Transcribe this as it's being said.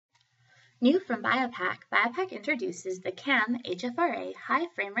New from BIOPAC, BIOPAC introduces the CAM-HFR-A high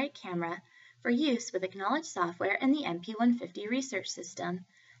frame rate camera for use with AcqKnowledge software and the MP150 Research System.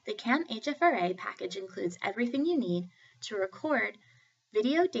 The CAM-HFR-A package includes everything you need to record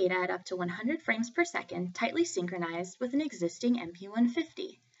video data at up to 100 frames per second, tightly synchronized with an existing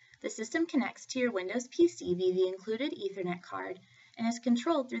MP150. The system connects to your Windows PC via the included Ethernet card and is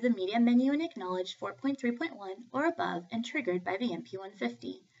controlled through the Media menu in AcqKnowledge 4.3.1 or above and triggered by the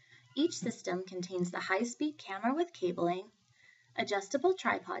MP150. Each system contains the high-speed camera with cabling, adjustable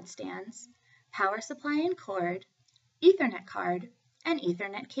tripod stands, power supply and cord, Ethernet card, and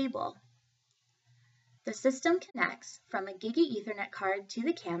Ethernet cable. The system connects from a Gigi Ethernet card to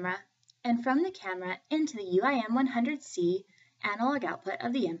the camera and from the camera into the UIM100C analog output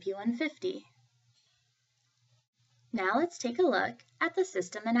of the MP150. Now let's take a look at the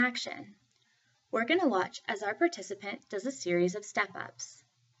system in action. We're going to watch as our participant does a series of step-ups.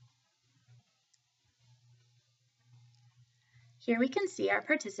 Here we can see our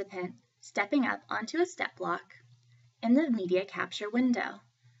participant stepping up onto a step block in the media capture window.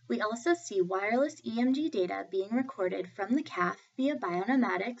 We also see wireless EMG data being recorded from the CAF via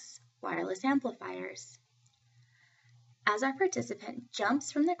Bionomatics wireless amplifiers. As our participant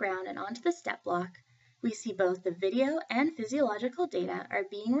jumps from the ground and onto the step block, we see both the video and physiological data are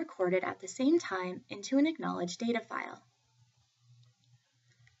being recorded at the same time into an AcqKnowledge data file.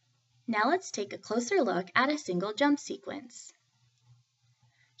 Now let's take a closer look at a single jump sequence.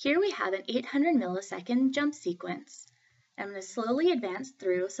 Here we have an 800 millisecond jump sequence. I'm going to slowly advance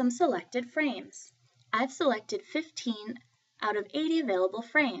through some selected frames. I've selected 15 out of 80 available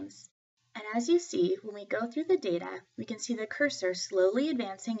frames. And as you see, when we go through the data, we can see the cursor slowly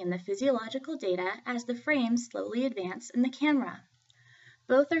advancing in the physiological data as the frames slowly advance in the camera.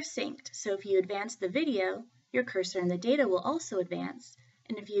 Both are synced, so if you advance the video, your cursor in the data will also advance.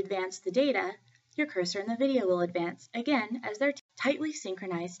 And if you advance the data, your cursor in the video will advance, again, as they're tightly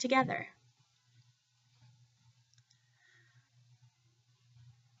synchronized together.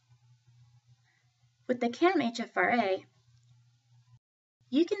 With the CAM-HFR-A,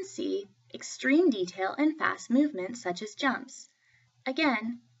 you can see extreme detail and fast movement such as jumps.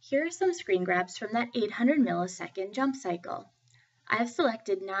 Again, here are some screen grabs from that 800 millisecond jump cycle. I have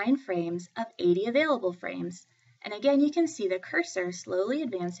selected 9 frames of 80 available frames, and again you can see the cursor slowly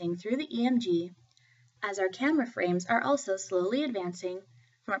advancing through the EMG as our camera frames are also slowly advancing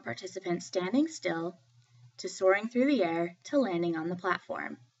from a participant standing still to soaring through the air to landing on the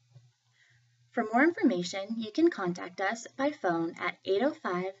platform. For more information, you can contact us by phone at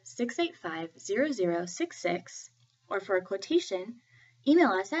 805-685-0066, or for a quotation,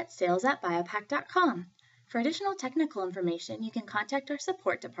 email us at sales@biopac.com. For additional technical information, you can contact our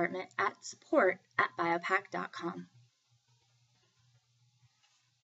support department at support@biopac.com.